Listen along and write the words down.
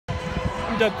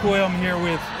Doug Coyle. I'm here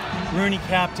with Rooney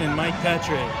captain Mike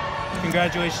Petri.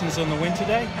 Congratulations on the win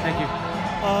today. Thank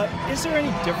you. Is there any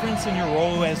difference in your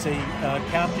role as a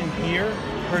captain here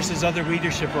versus other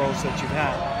leadership roles that you've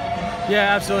had?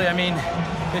 Yeah, absolutely. I mean,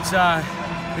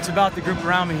 it's about the group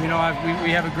around me. You know, we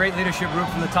have a great leadership group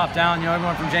from the top down. You know,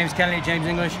 everyone from James Kennedy, James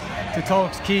English, to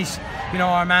Tolks, Keese. You know,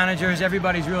 our managers.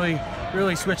 Everybody's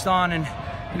really switched on, and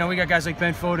you know, we got guys like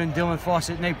Ben Foden, Dylan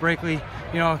Fawcett, Nate Brakely,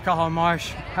 you know, Cathal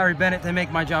Marsh, Harry Bennett. They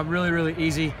make my job really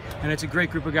easy, and it's a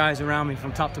great group of guys around me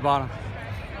from top to bottom.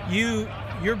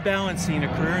 You're balancing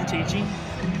a career in teaching,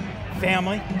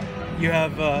 family. You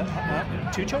have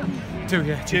 2 children? 2,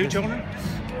 yeah. 2 children?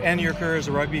 And your career as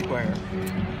a rugby player.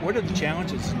 What are the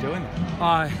challenges in doing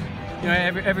that? You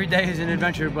know, every day is an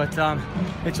adventure, but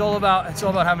it's all about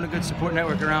having a good support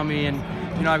network around me, and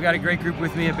you know, I've got a great group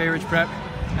with me at Bay Ridge Prep,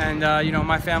 and you know,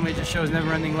 my family just shows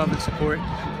never-ending love and support.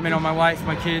 You know, my wife,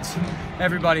 my kids,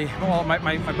 everybody,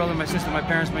 my brother, my sister, my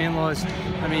parents, my in-laws.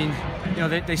 I mean, you know,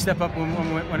 they step up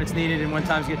when it's needed and when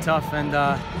times get tough, and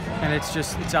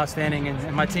it's outstanding.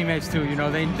 And my teammates too. You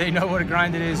know, they know what a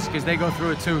grind it is because they go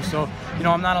through it too. So, you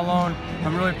know, I'm not alone.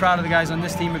 I'm really proud of the guys on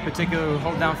this team in particular who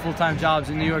hold down full-time jobs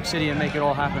in New York City and make it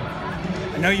all happen.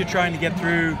 I know you're trying to get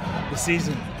through the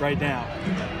season right now.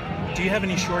 Do you have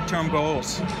any short-term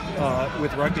goals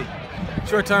with rugby?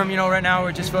 Short-term, you know, right now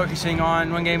we're just focusing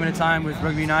on one game at a time with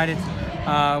Rugby United.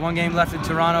 1 game left in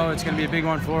Toronto. It's going to be a big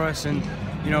one for us, and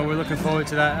you know, we're looking forward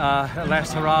to that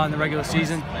last hurrah in the regular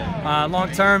season.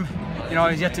 Long-term, you know,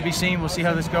 is yet to be seen. We'll see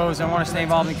how this goes. I want to stay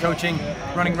involved in coaching,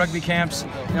 running rugby camps.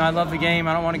 You know, I love the game.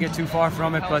 I don't want to get too far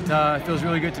from it, but it feels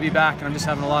really good to be back, and I'm just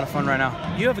having a lot of fun right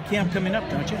now. You have a camp coming up,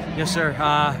 don't you? Yes, sir.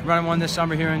 Running one this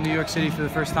summer here in New York City for the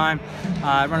first time.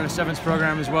 Running a sevens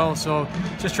program as well, so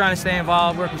just trying to stay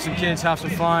involved, work with some kids, have some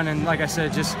fun, and like I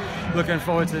said, just looking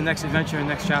forward to the next adventure and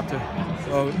next chapter.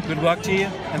 Well, good luck to you,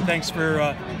 and thanks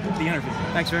for the interview.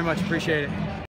 Thanks very much. Appreciate it.